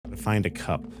find a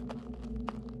cup.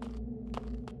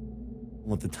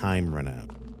 Let the time run out.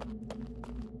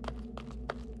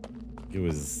 It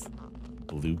was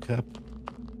blue cup.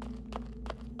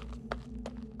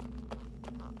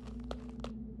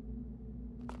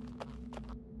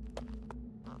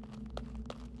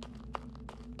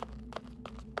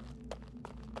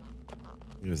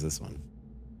 It was this one.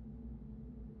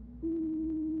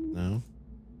 No?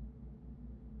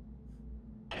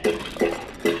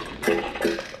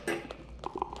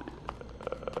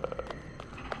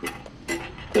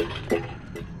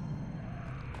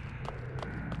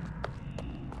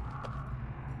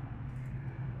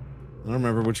 I don't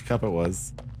remember which cup it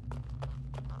was.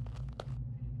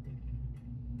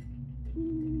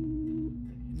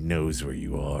 Knows where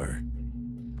you are.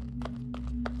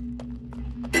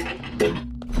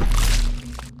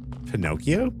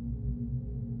 Pinocchio?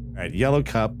 Alright, yellow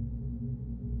cup.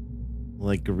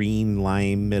 Like green,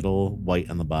 lime, middle, white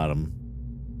on the bottom.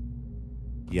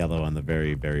 Yellow on the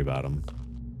very, very bottom.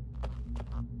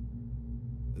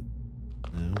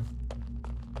 No?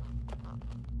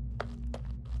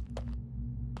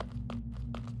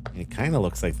 It kind of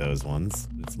looks like those ones.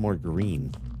 It's more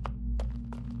green.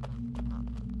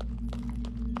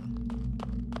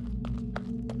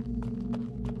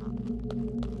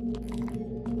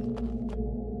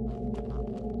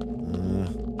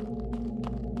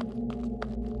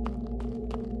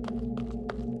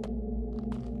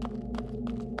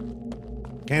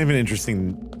 Kind of an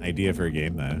interesting idea for a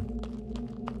game, though.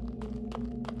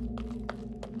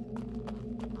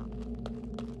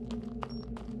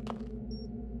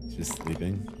 It's just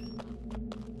sleeping.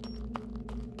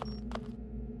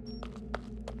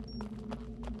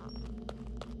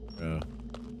 Oh.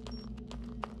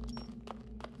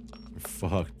 We're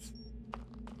fucked.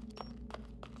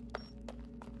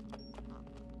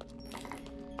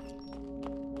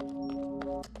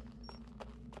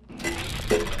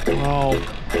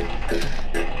 Oh.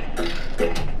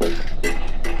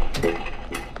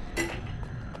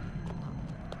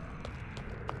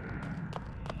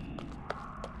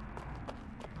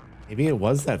 Maybe it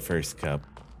was that first cup.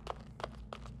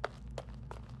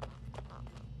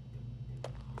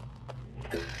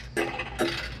 It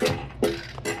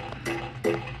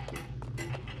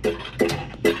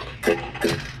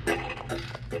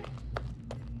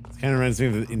kind of reminds me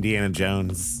of Indiana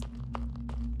Jones.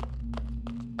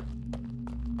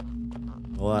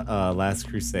 Last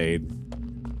Crusade.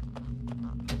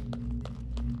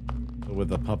 But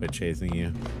with a puppet chasing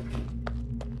you.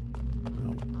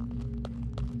 Oh.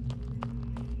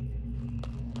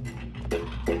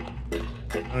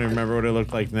 I don't even remember what it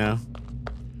looked like now.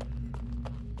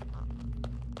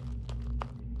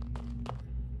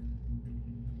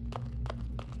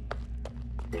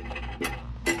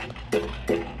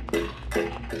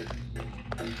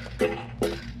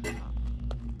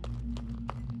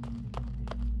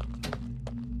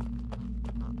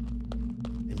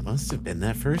 Must have been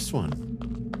that first one.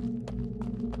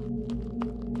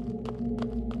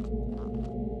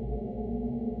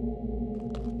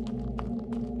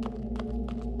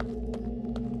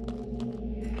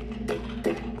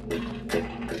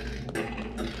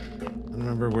 I don't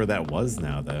remember where that was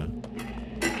now, though.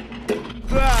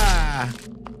 Ah!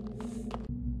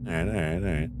 All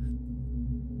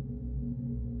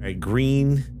right,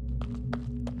 green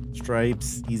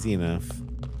stripes, easy enough.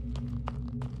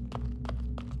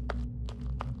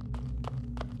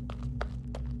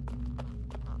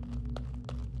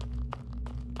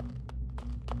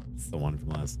 The one from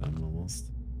last time, almost.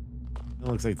 It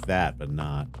looks like that, but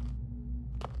not.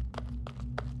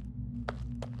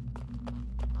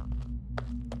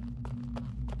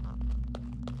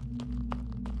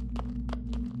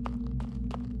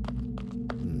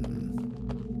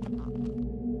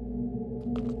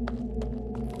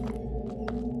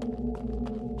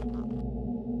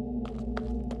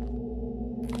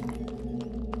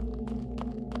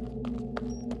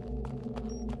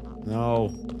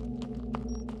 No.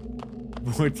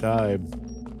 More time.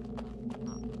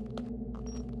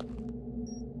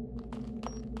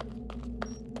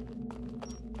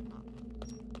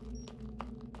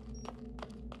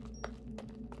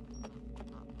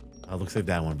 Oh, looks like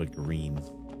that one, but green.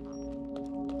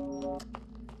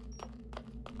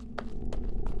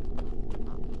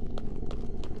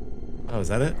 Oh, is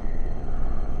that it?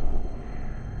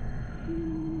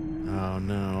 Oh,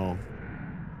 no.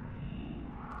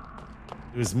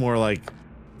 It was more like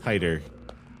tighter.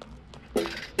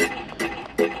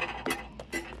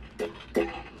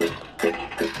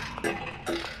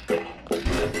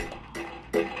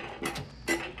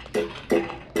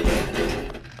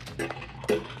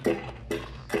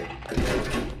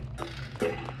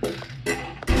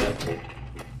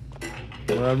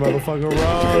 Run, motherfucker,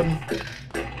 run!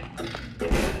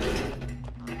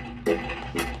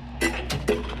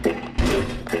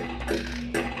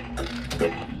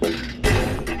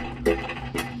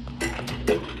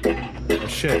 Oh,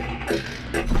 shit.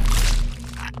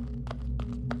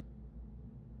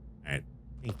 Alright,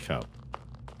 pink cup.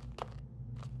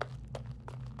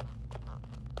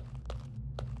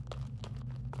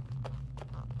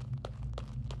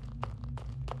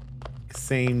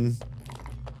 Same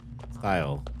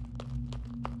style.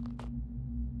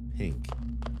 Pink.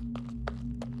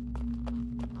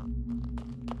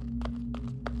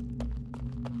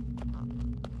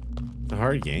 It's a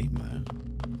hard game, though.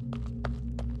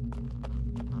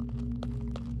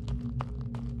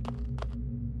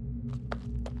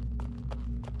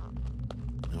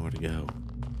 Nowhere to go.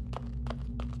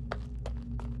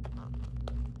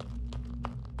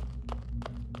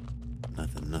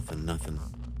 Nothing.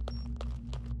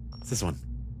 It's this one.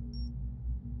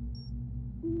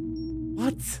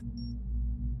 What?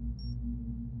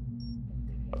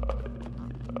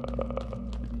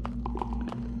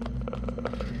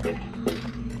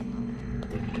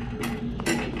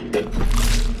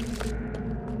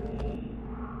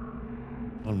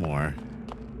 One more.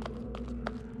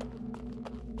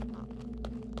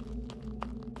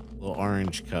 Little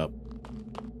orange cup.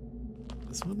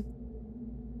 This one?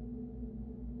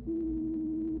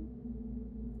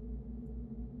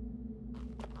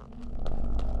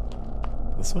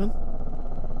 This one?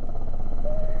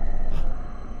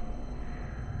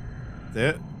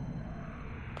 That's it?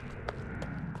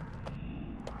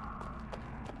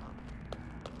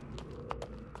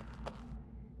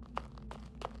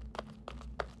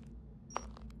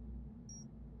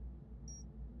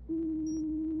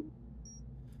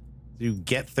 You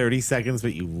get 30 seconds,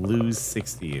 but you lose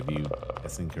 60 if you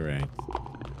guess incorrect.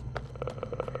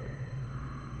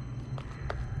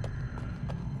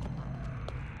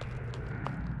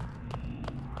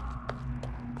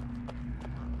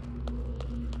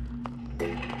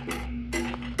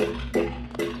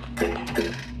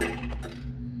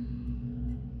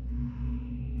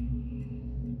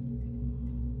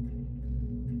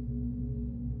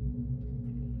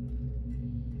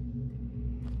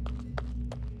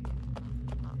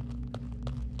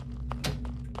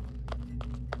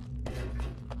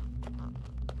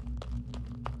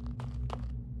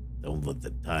 Don't let the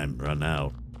time run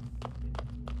out.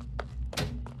 I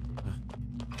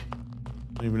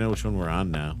don't even know which one we're on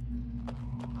now.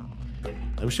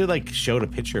 I wish it like showed a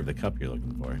picture of the cup you're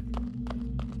looking for.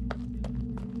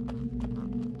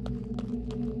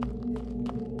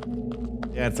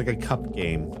 Yeah, it's like a cup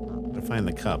game. Gotta find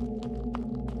the cup.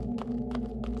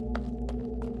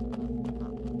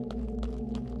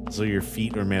 So your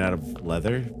feet are made out of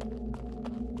leather?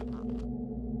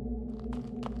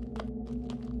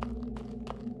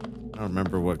 I don't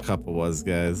remember what cup it was,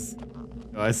 guys.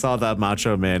 Oh, I saw that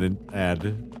Macho Man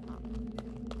ad.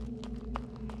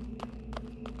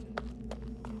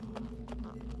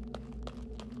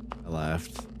 I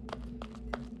laughed.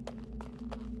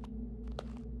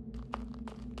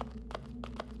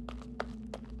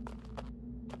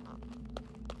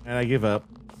 And I give up.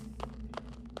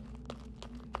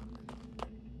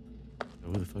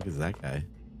 Who the fuck is that guy?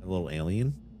 A little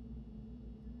alien?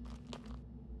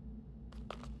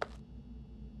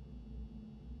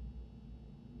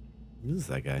 Who is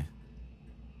that guy?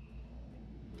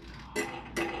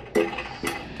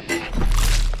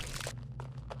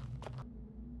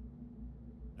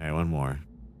 Alright, one more.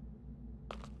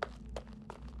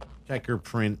 Checker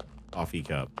print coffee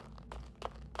cup.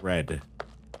 Red.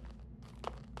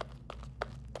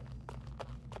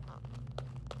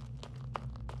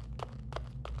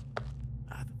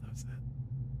 I thought that was it.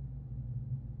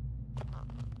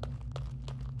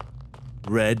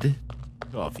 Red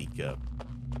coffee cup.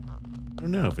 I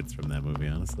don't know if it's from that movie,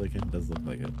 honestly. It does look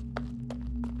like it.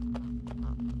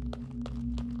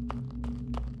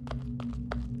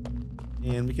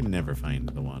 And we can never find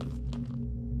the one.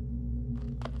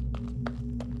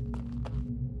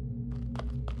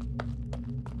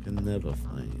 Can never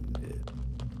find it.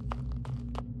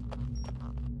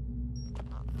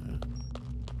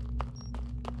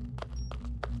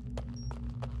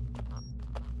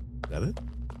 Is that it?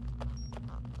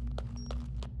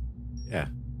 Yeah.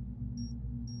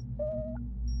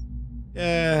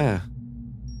 Yeah.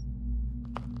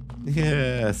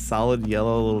 Yeah, solid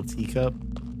yellow little teacup.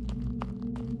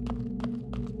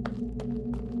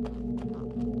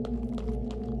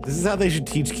 This is how they should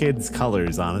teach kids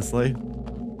colors, honestly.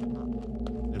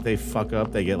 If they fuck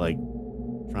up, they get, like,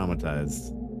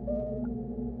 traumatized.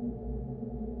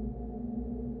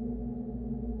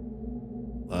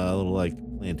 A little, like,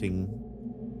 planting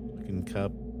broken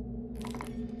cup.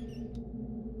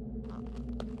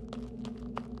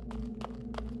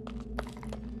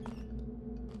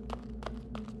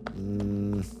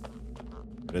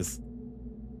 It is.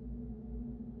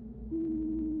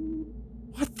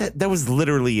 What? That was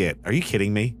literally it. Are you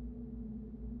kidding me?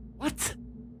 What?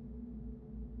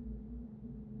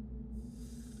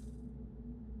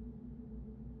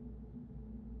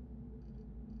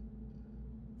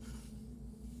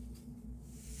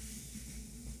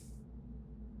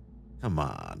 Come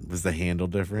on. Was the handle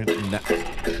different? No.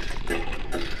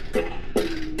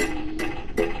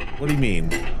 What do you mean?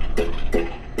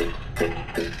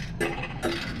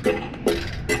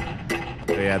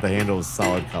 Oh, yeah, the handle was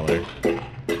solid color.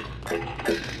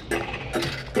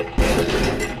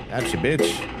 Gotcha,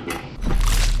 bitch.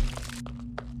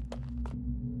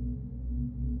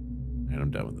 And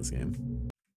I'm done with this game.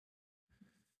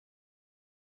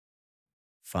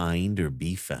 Find or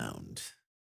be found.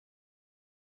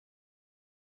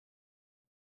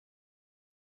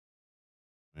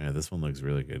 Yeah, this one looks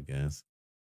really good, guys.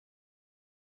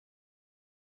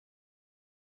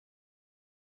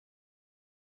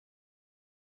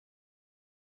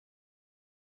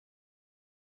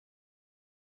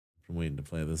 I'm waiting to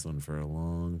play this one for a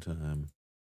long time.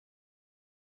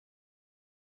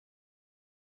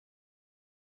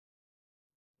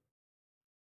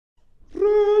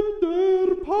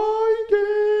 Render Pie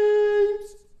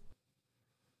Games.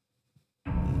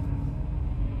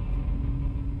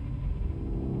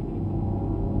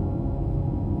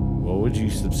 What would you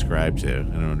subscribe to? I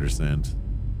don't understand.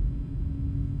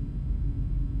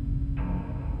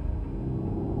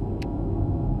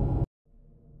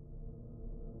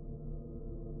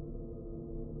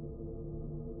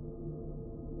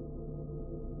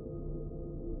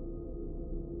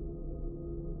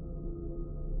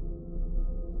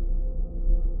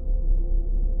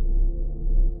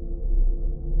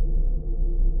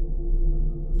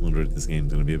 I wonder what this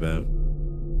game's gonna be about.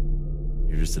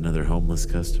 You're just another homeless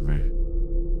customer.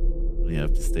 You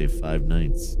have to stay 5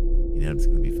 nights. You know it's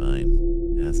gonna be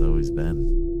fine. It has always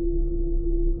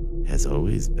been. It has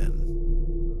always been.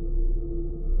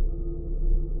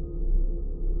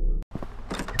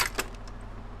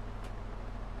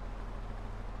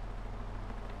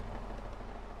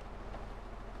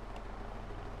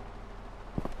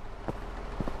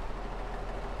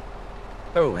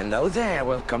 Oh, hello there.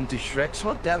 Welcome to Shrek's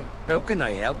Hotel. How can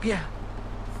I help you?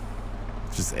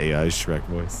 Just AI Shrek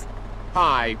voice.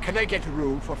 Hi, can I get a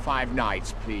room for 5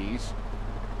 nights, please?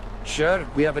 Sure,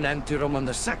 we have an empty room on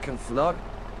the 2nd floor.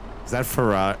 Is that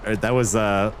Farad? That was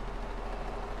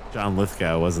John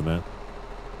Lithgow, wasn't it?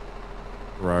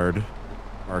 Farad,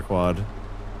 Marquand.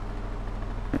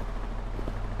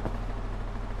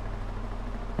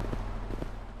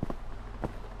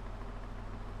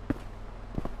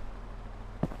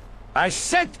 I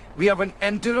said we have an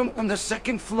empty room on the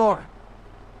 2nd floor.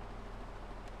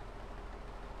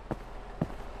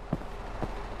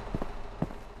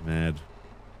 Mad.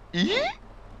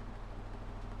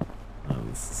 Oh,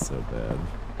 this is so bad.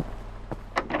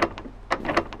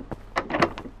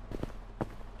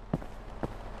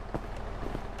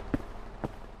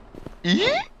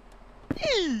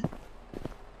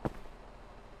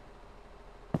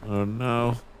 Oh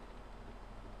no.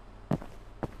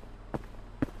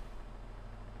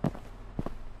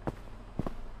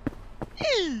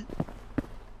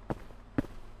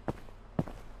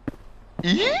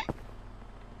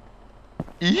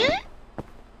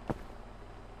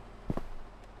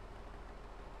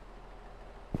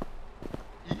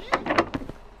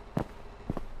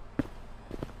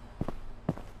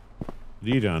 What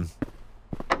are you doing?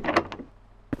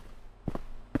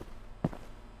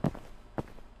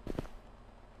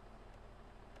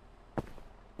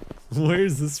 Where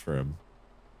is this from?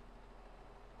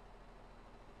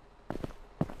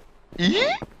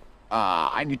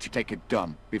 I need to take a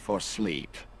dump before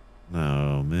sleep.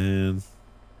 Oh, man.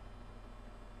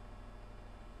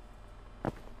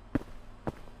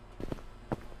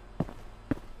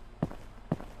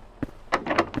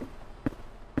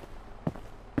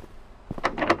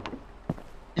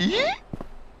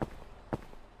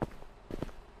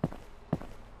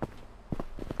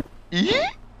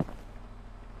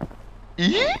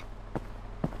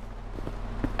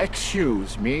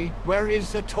 Excuse me, where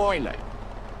is the toilet?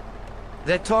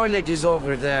 The toilet is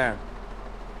over there.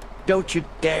 Don't you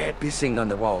dare pissing on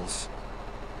the walls.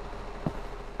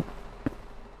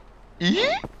 All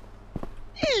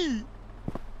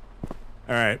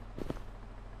right.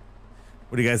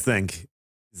 What do you guys think?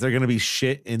 Is there going to be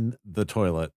shit in the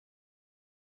toilet?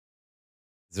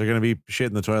 Is there going to be shit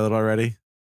in the toilet already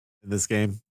in this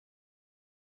game?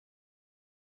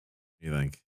 do you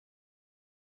think?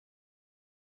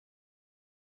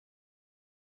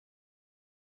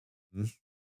 Hmm?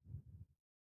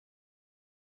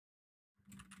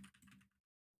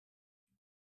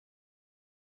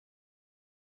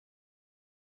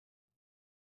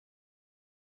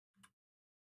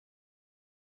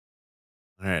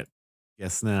 All right.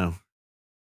 Guess now.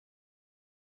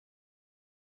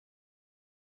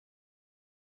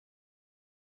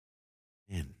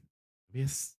 Man,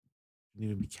 OBS didn't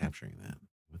even be capturing that.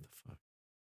 What the fuck?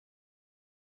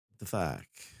 What the fuck?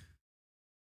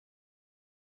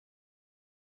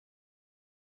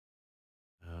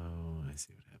 Oh, I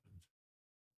see what happened.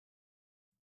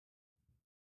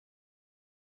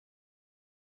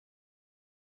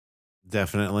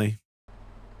 Definitely.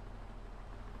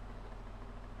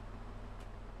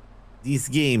 This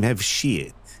game have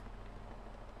shit.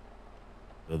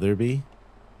 Will there be?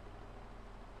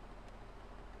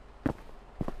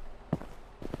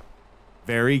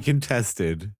 Very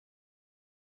contested.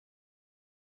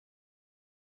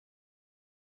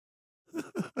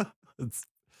 It's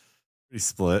pretty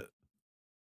split.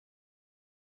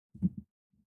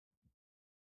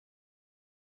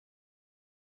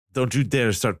 Don't you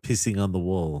dare start pissing on the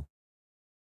wall.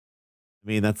 I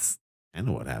mean, that's kind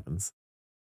of what happens.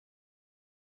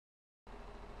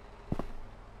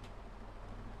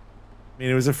 I mean,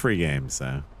 it was a free game,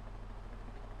 so.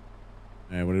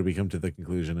 All right, what did we come to the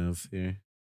conclusion of here?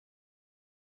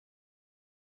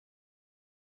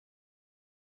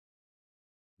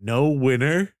 No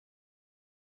winner?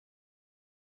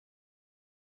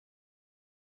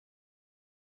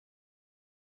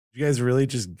 You guys really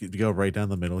just go right down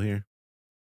the middle here?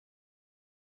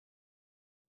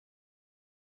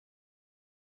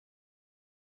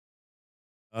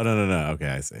 Oh, no, no, no. Okay,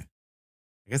 I see.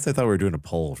 I guess I thought we were doing a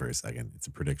poll for a second. It's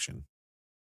a prediction.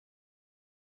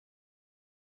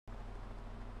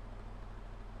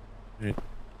 Right.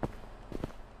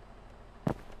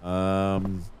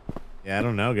 Yeah, I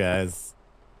don't know, guys.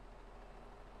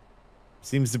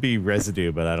 Seems to be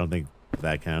residue, but I don't think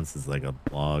that counts as like a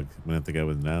log. I'm gonna have to go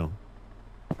with no.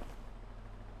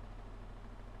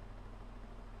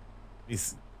 We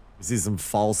see some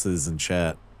falses in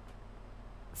chat.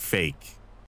 Fake.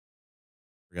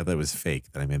 Forgot that was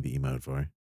fake that I made the emote for.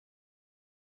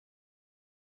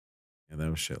 Yeah, that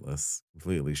was shitless.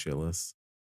 Completely shitless.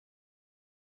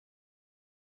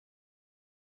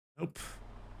 Nope.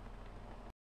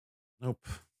 Nope.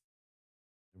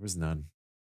 There was none.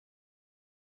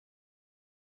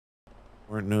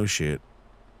 Weren't no shit.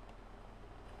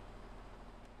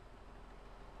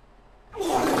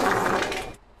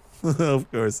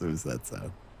 Of course it was that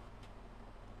sound.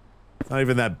 It's not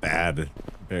even that bad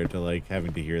compared to like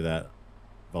having to hear that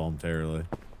voluntarily.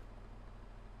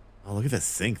 Oh, look at the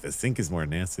sink. The sink is more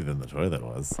nasty than the toilet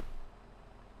was.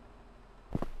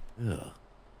 Ugh.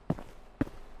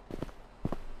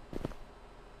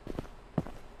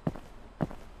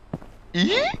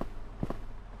 Did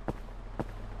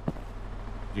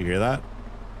you hear that?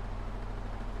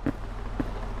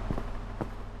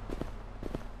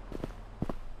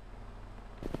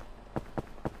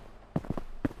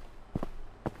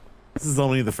 This is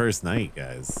only the first night,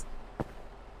 guys.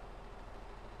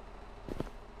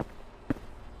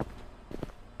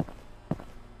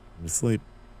 I'm asleep.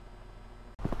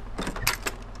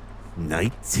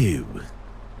 Night 2.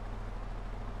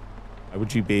 Why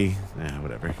would you be? Nah,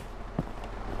 whatever.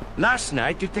 Last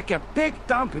night you took a big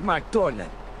dump in my toilet.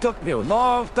 Took me a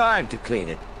long time to clean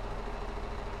it.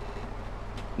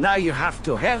 Now you have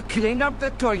to help clean up the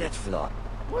toilet floor.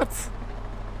 What?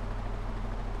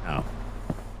 Oh.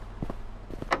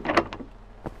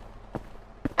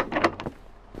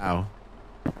 Ow.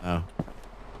 Oh.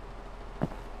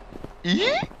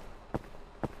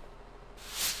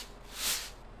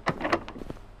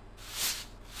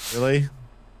 Really?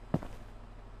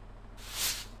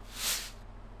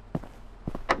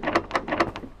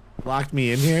 Locked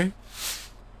me in here?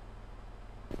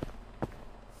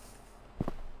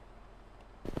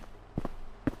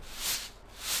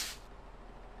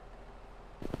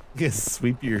 Just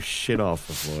sweep your shit off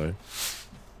the floor.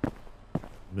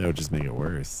 That would just make it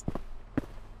worse.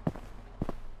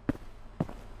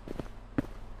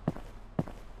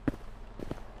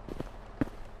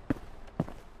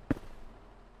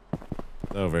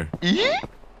 It's over.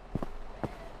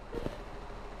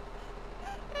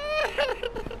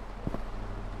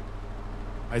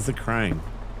 Why is it crying?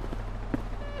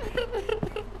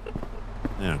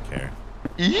 I don't care.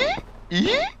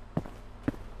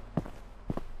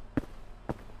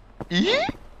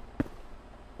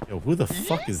 Yo, who the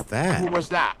fuck is that? Who was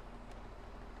that?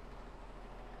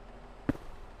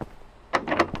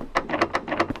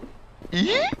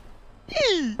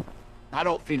 I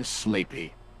don't feel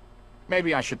sleepy.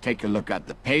 Maybe I should take a look at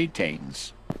the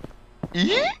paintings.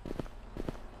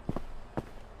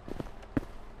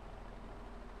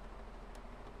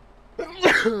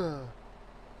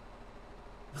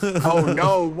 Oh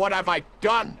no, what have I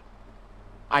done?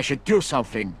 I should do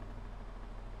something.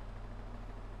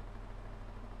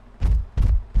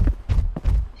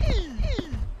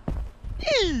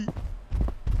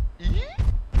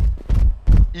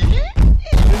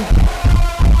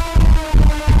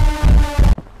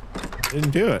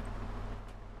 Didn't do it.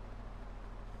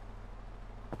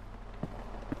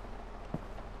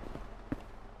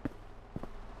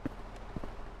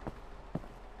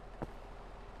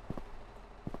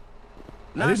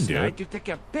 Last do night it. you took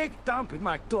a big dump in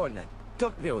my toilet.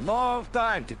 Took me a long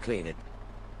time to clean it.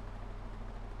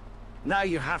 Now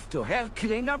you have to help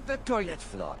clean up the toilet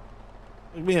floor.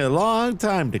 Took me a long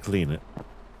time to clean it.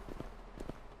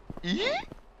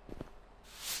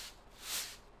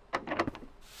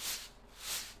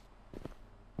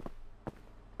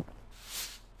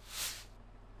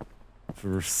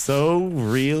 For so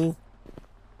real.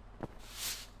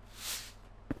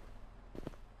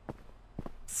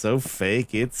 So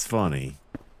fake, it's funny.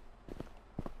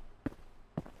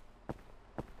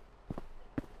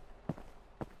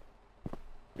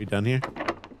 We done here?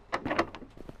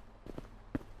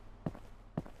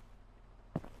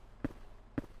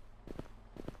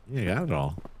 Yeah, got it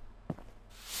all.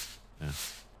 Yeah.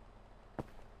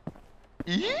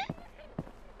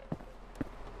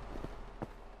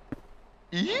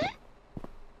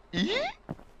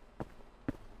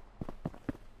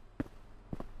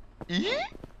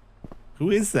 Who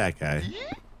is that guy?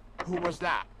 Who was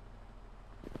that?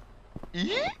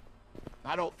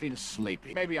 I don't feel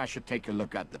sleepy. Maybe I should take a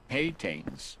look at the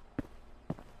paintings.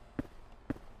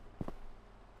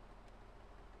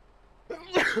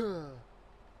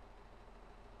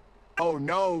 Oh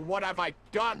no, what have I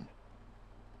done?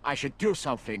 I should do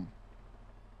something.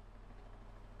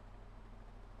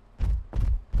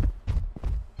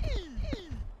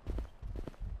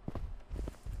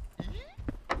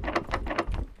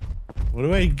 What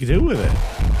do I do with it?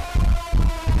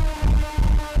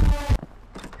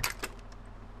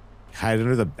 Hide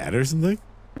under the bed or something?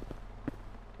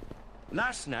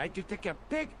 Last night you took a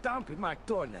big dump in my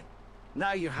toilet.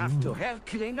 Now you have to help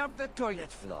clean up the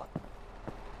toilet floor.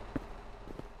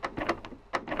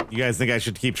 You guys think I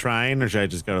should keep trying or should I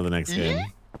just go to the next game?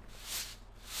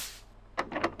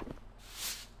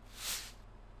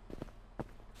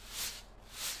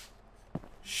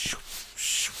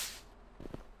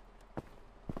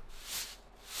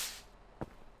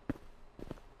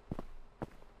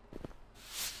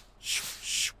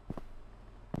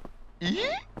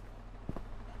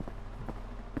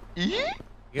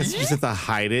 I guess you just have to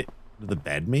hide it to the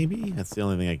bed, maybe? That's the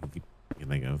only thing I can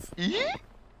think of.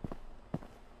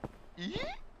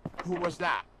 Who was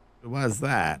that? Who was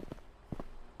that?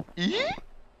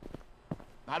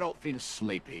 I don't feel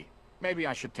sleepy. Maybe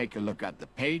I should take a look at the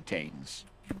paintings.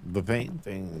 The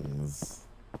paintings.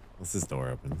 Unless this door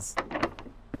opens.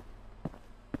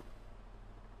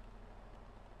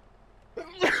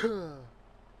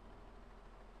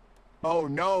 Oh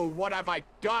no, what have I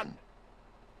done?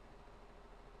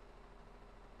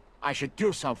 I should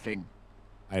do something.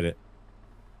 Hide it.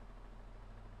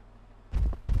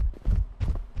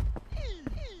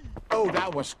 Oh,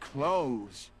 that was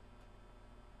close.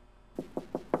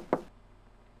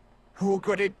 Who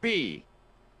could it be?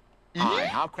 Hi,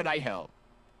 how could I help?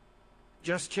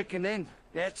 Just checking in.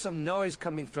 There's some noise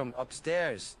coming from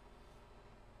upstairs.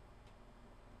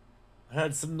 I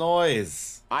heard some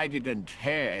noise. I didn't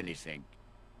hear anything.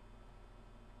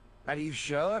 Are you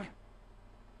sure?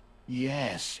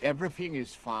 Yes, everything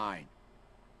is fine.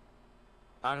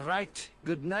 All right.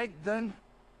 Good night then.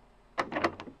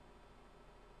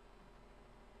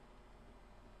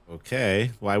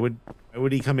 Okay. Why would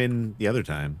he come in the other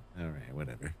time? All right,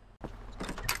 whatever.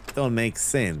 Don't make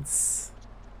sense.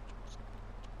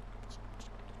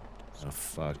 Oh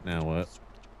fuck, now what?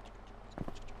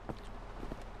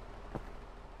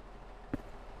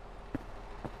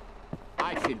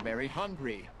 I feel very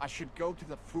hungry. I should go to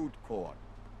the food court.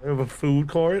 We have a food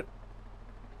court?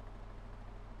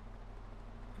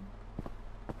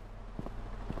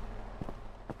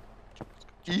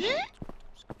 Who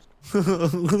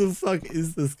the fuck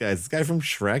is this guy? Is this guy from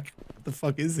Shrek? What the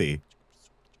fuck is he?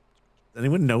 Does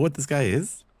anyone know what this guy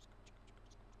is?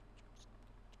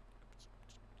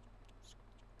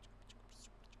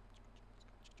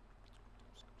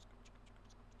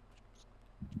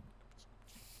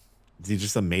 Is he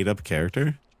just a made-up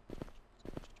character?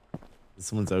 Is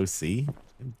someone's OC?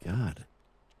 Good God.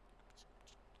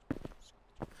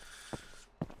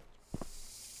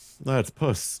 No, it's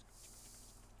Puss.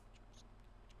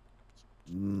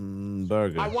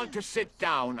 Burger. I want to sit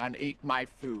down and eat my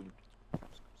food.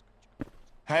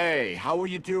 Hey, how are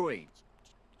you doing?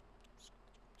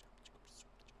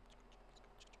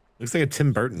 Looks like a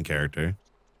Tim Burton character.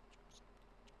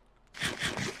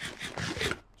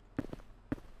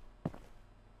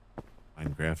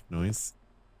 Minecraft noise.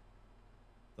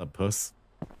 What's up, Puss?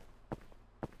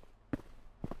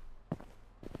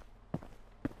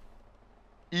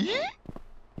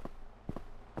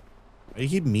 Why do you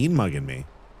keep mean mugging me?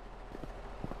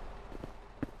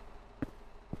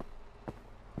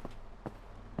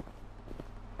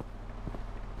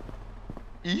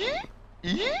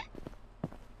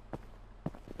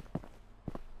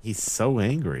 He's so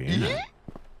angry. Yeah.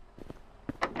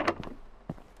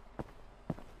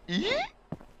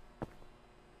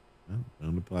 Oh,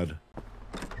 found the blood.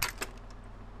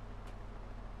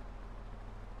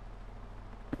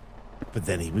 But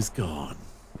then he was gone.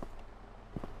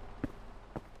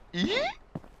 Where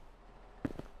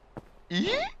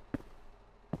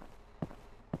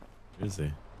is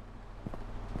he?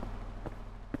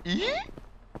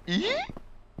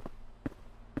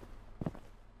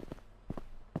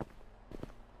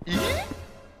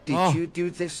 Did you do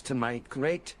this to my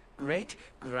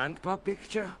great-great-grandpa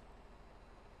picture?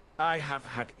 I have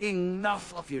had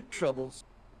enough of your troubles.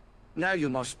 Now you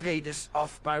must pay this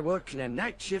off by working a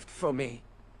night shift for me.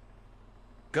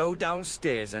 Go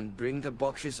downstairs and bring the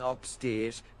boxes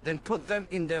upstairs, then put them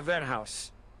in the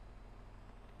warehouse.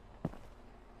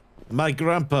 My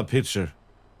grandpa picture.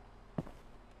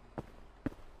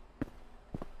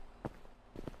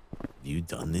 You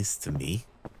done this to me?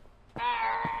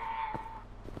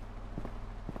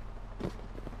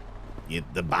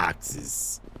 Get the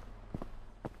boxes.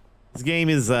 This game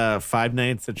is Five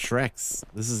Nights at Shrek's.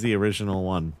 This is the original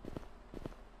one.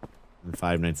 And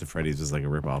Five Nights at Freddy's was like a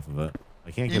ripoff of it.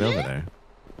 I can't get over there.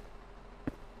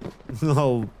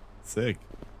 Oh, sick.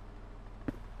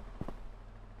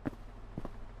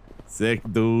 Sick,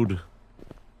 dude.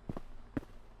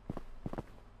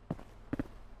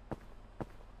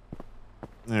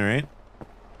 All right.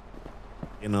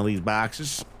 Getting all these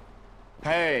boxes.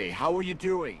 Hey, how are you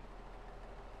doing?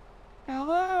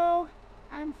 Hello,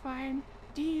 I'm fine.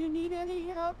 Do you need any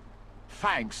help?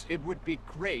 Thanks. It would be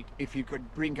great if you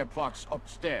could bring a box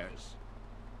upstairs.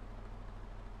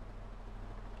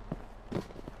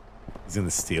 He's gonna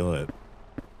steal it.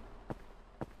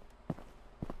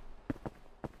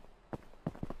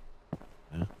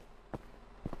 Yeah.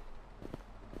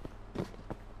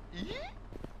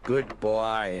 Good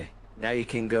boy. Now you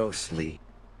can go sleep.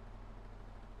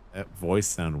 That voice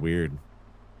sound weird.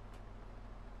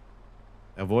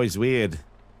 That voice weird.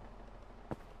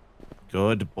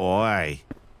 Good boy.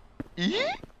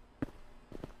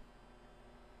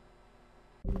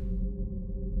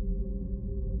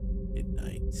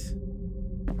 Midnight.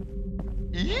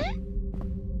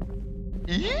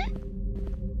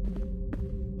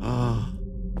 Oh.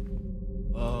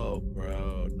 Oh,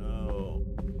 bro, no.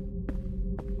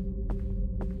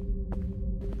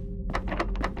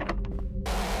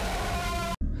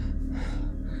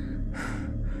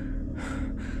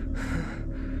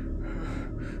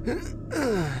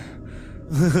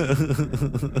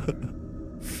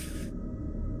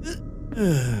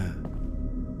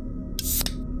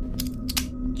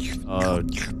 Oh, I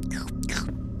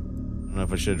don't know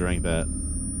if I should drink that.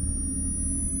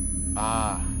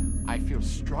 Ah, I feel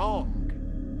strong.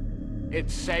 It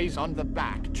says on the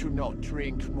back to not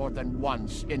drink more than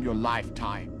once in your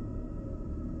lifetime.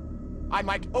 I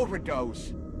might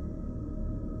overdose.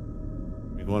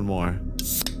 Drink one more.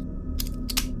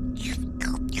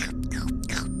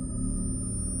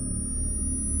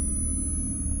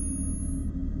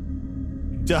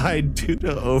 Died due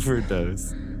to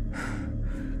overdose.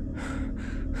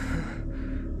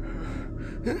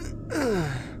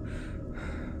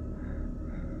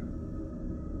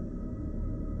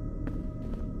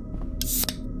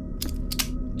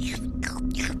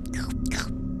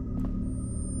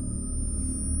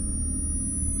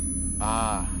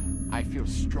 Ah, I feel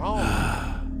strong.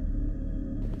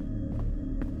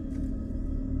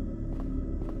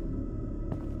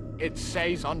 It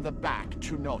says on the back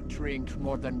to not drink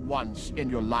more than once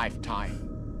in your lifetime.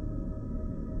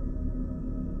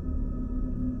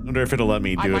 Wonder if it'll let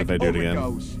me do it if I do it again.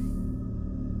 Overdose.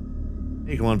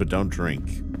 Take one, but don't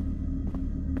drink.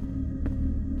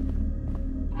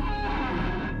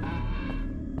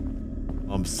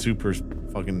 I'm super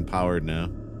fucking powered now.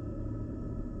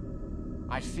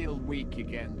 I feel weak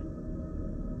again.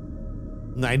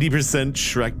 90%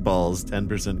 Shrek balls,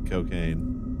 10% cocaine.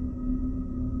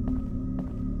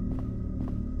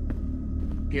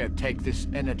 Here, take this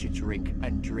energy drink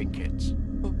and drink it.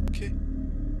 Okay.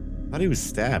 I thought he was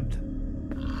stabbed.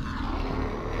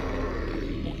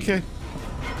 Okay.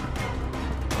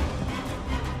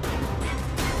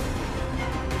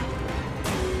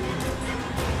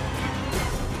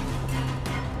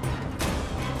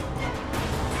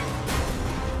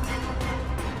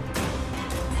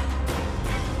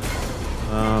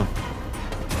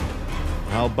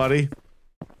 Help, buddy.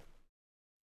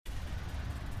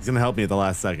 He's gonna help me at the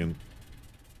last second.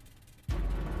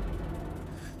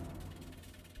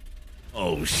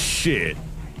 Oh shit.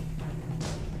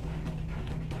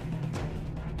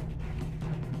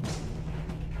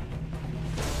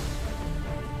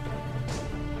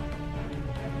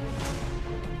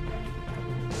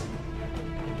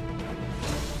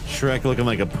 Shrek looking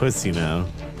like a pussy now.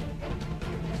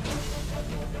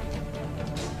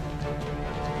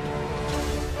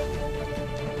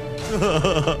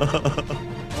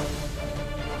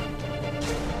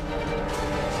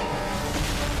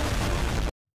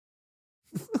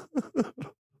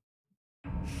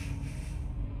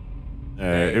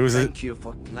 Thank you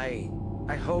for playing.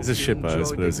 I hope it was a you shitpost, enjoyed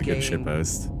but it was the a good game.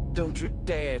 shitpost. Don't you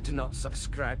dare to not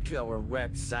subscribe to our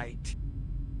website.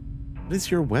 What is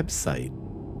your website?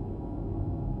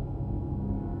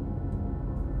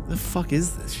 The fuck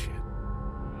is this shit?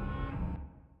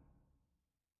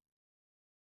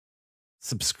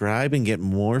 Subscribe and get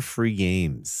more free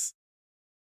games.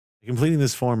 By completing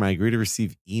this form, I agree to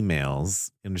receive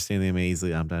emails. Understand they may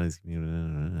easily opt out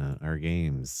of our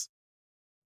games.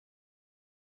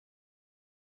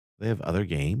 They have other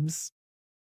games?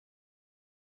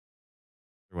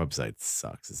 Their website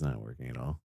sucks. It's not working at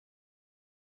all.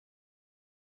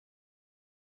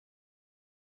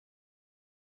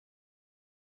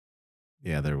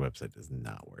 Yeah, their website does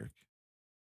not work.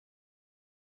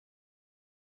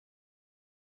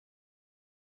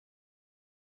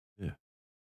 Yeah.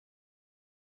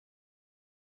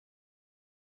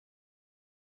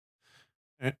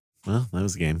 All right. Well, that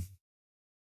was a game.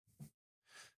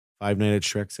 Five Nights at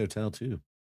Shrek's Hotel 2.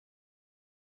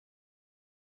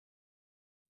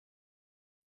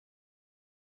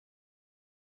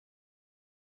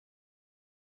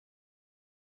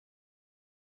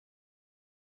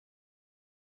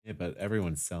 Yeah, but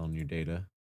everyone's selling your data.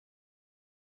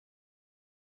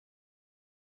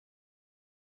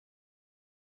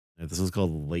 Yeah, this was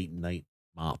called Late Night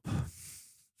Mop.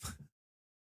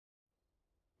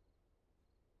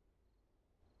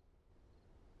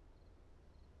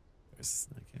 There's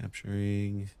not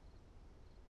capturing.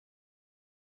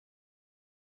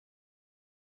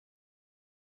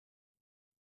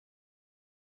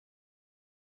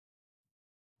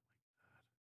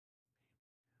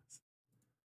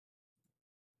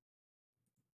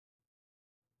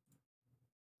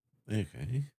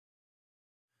 Okay.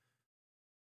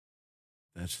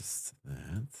 That's just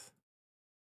that.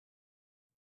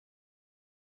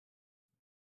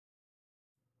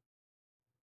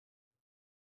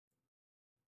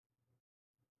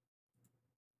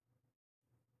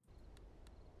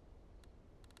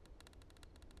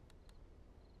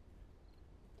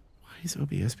 Why is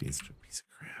OBS being such a piece of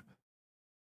crap?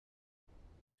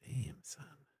 Damn, son.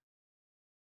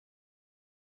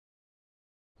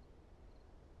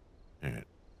 All right.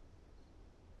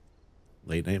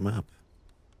 Late Night Mop.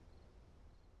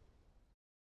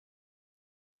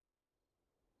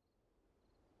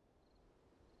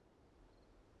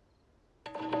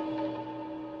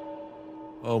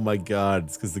 Oh my god,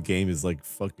 it's because the game is like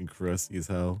fucking crusty as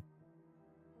hell.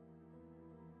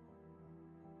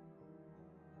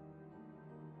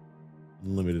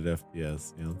 Unlimited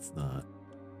FPS. Yeah, it's not.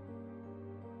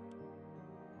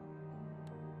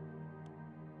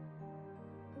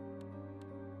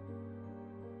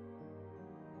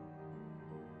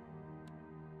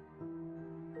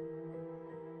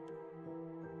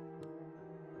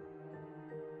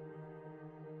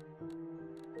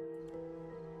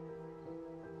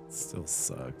 It still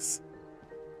sucks.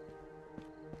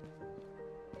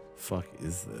 Fuck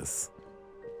is this?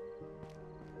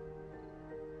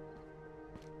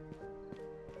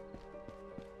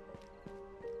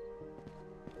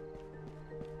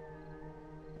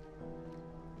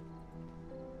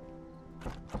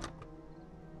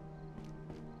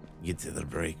 Get to the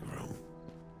break room.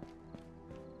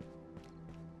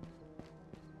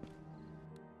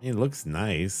 It looks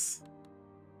nice.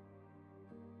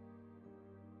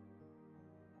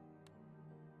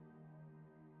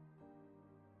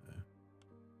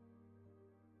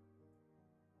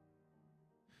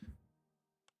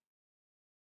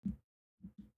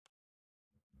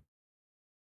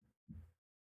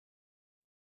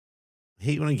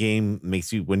 hate when a game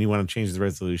makes you, when you want to change the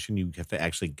resolution, you have to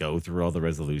actually go through all the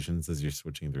resolutions as you're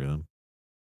switching through them.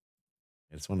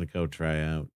 I just want to go try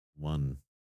out one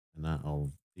and not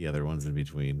all the other ones in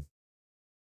between.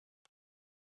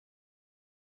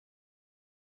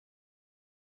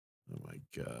 Oh my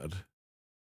God.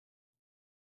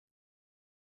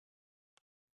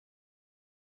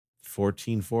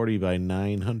 1440 by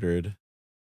 900.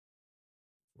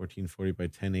 1440 by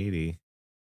 1080.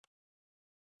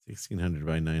 1600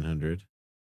 by 900.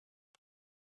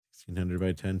 1600 by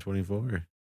 1024.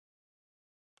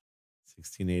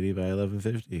 1680 by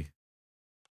 1150.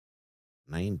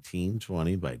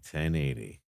 1920 by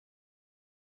 1080.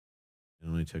 It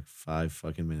only took 5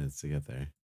 fucking minutes to get there.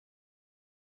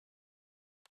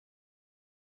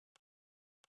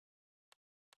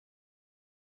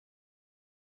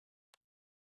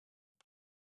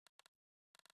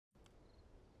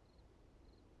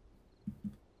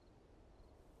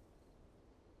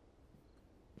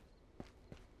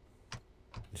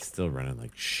 It's still running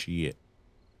like shit.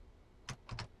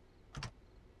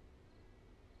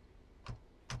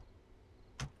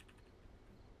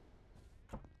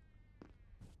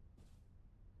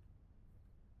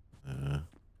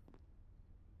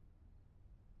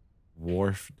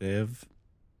 Wharf div.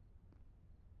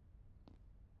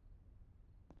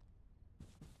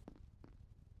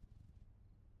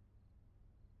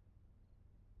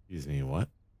 Excuse me, what?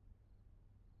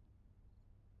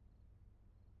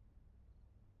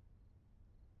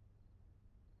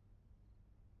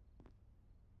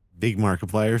 Big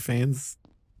Markiplier fans?